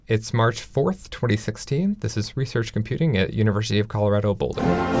It's March 4th, 2016. This is Research Computing at University of Colorado Boulder.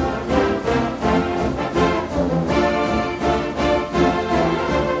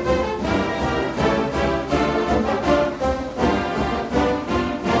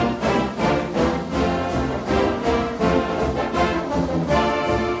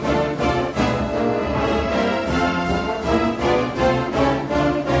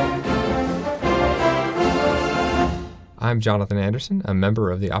 I'm Jonathan Anderson, a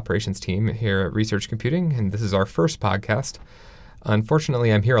member of the operations team here at Research Computing, and this is our first podcast.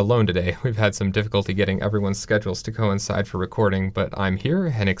 Unfortunately, I'm here alone today. We've had some difficulty getting everyone's schedules to coincide for recording, but I'm here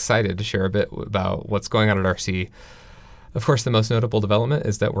and excited to share a bit about what's going on at RC. Of course, the most notable development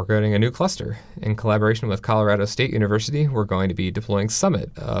is that we're getting a new cluster. In collaboration with Colorado State University, we're going to be deploying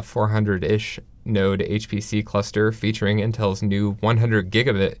Summit, a 400-ish node HPC cluster featuring Intel's new 100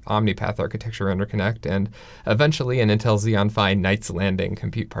 gigabit OmniPath architecture interconnect and eventually an Intel Xeon Phi Knights Landing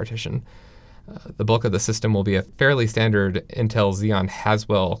compute partition. The bulk of the system will be a fairly standard Intel Xeon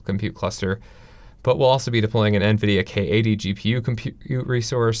Haswell compute cluster, but we'll also be deploying an NVIDIA K80 GPU compute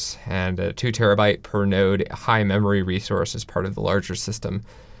resource and a 2 terabyte per node high memory resource as part of the larger system.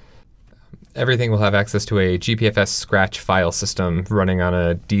 Everything will have access to a GPFS Scratch file system running on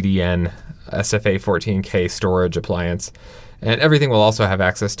a DDN SFA14K storage appliance. And everything will also have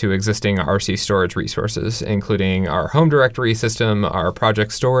access to existing RC storage resources, including our home directory system, our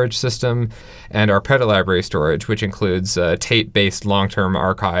project storage system, and our PetaLibrary storage, which includes a tape-based long-term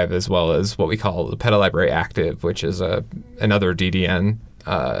archive, as well as what we call the PetaLibrary Active, which is another DDN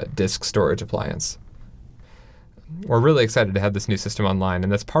disk storage appliance. We're really excited to have this new system online,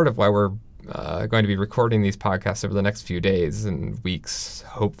 and that's part of why we're going to be recording these podcasts over the next few days and weeks,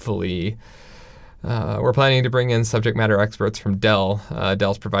 hopefully. We're planning to bring in subject matter experts from Dell.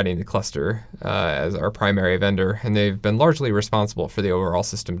 Dell's providing the cluster as our primary vendor, and they've been largely responsible for the overall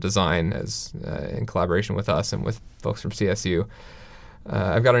system design as in collaboration with us and with folks from CSU.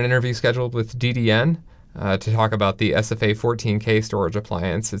 I've got an interview scheduled with DDN to talk about the SFA14K storage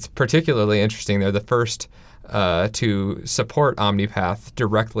appliance. It's particularly interesting. They're the first to support OmniPath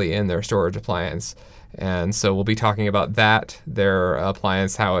directly in their storage appliance. And so we'll be talking about that, their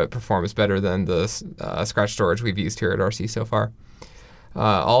appliance, how it performs better than the Scratch storage we've used here at RC so far.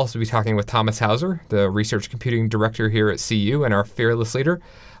 I'll also be talking with Thomas Hauser, the Research Computing Director here at CU and our fearless leader.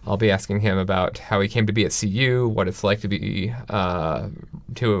 I'll be asking him about how he came to be at CU, what it's like to be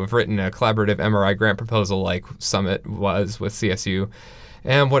to have written a collaborative MRI grant proposal like Summit was with CSU,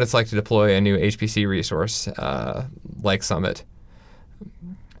 and what it's like to deploy a new HPC resource like Summit.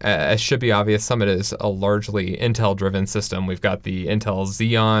 As should be obvious, Summit is a largely Intel-driven system. We've got the Intel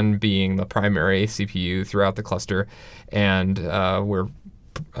Xeon being the primary CPU throughout the cluster, and we're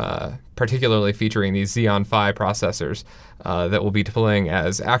particularly featuring these Xeon Phi processors that we'll be deploying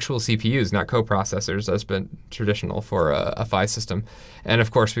as actual CPUs, not co-processors, as been traditional for a Phi system. And of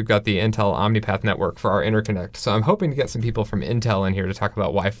course, we've got the Intel OmniPath network for our interconnect. So I'm hoping to get some people from Intel in here to talk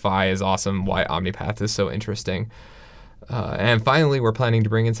about why Phi is awesome, why OmniPath is so interesting. And finally, we're planning to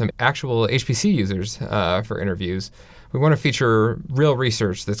bring in some actual HPC users for interviews. We want to feature real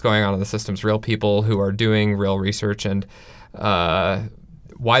research that's going on in the systems, real people who are doing real research, and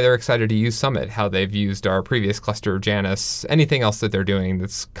why they're excited to use Summit, how they've used our previous cluster, Janus, anything else that they're doing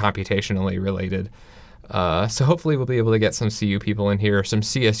that's computationally related. So hopefully we'll be able to get some CU people in here, some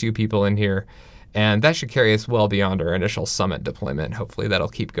CSU people in here, and that should carry us well beyond our initial Summit deployment. Hopefully that'll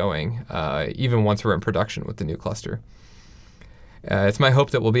keep going, even once we're in production with the new cluster. It's my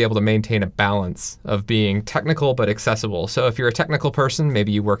hope that we'll be able to maintain a balance of being technical but accessible. So if you're a technical person,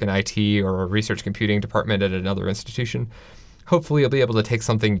 maybe you work in IT or a research computing department at another institution, hopefully you'll be able to take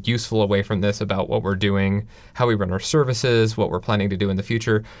something useful away from this about what we're doing, how we run our services, what we're planning to do in the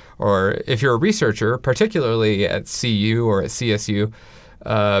future. Or if you're a researcher, particularly at CU or at CSU,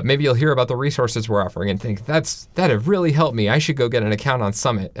 maybe you'll hear about the resources we're offering and think, that have really helped me. I should go get an account on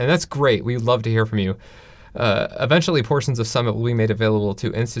Summit. And that's great. We'd love to hear from you. Eventually, portions of Summit will be made available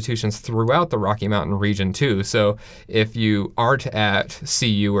to institutions throughout the Rocky Mountain region, too. So if you aren't at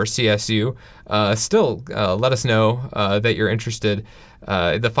CU or CSU, still let us know that you're interested.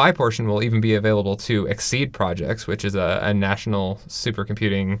 The Phi portion will even be available to Exceed Projects, which is a national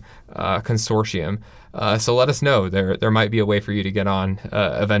supercomputing consortium. So let us know. There might be a way for you to get on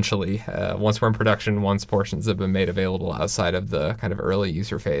eventually, once we're in production, once portions have been made available outside of the kind of early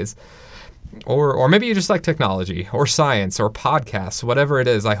user phase. Or maybe you just like technology or science or podcasts, whatever it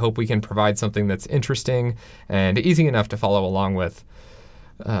is. I hope we can provide something that's interesting and easy enough to follow along with.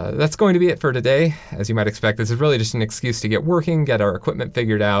 That's going to be it for today. As you might expect, this is really just an excuse to get working, get our equipment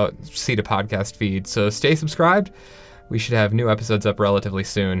figured out, see the podcast feed. So stay subscribed. We should have new episodes up relatively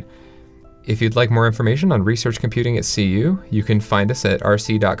soon. If you'd like more information on research computing at CU, you can find us at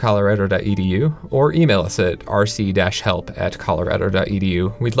rc.colorado.edu or email us at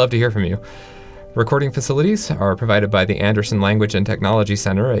rc-help@colorado.edu. We'd love to hear from you. Recording facilities are provided by the Anderson Language and Technology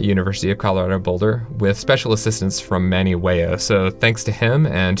Center at University of Colorado Boulder with special assistance from Manny Wayo. So thanks to him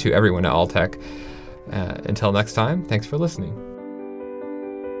and to everyone at Alltech. Until next time, thanks for listening.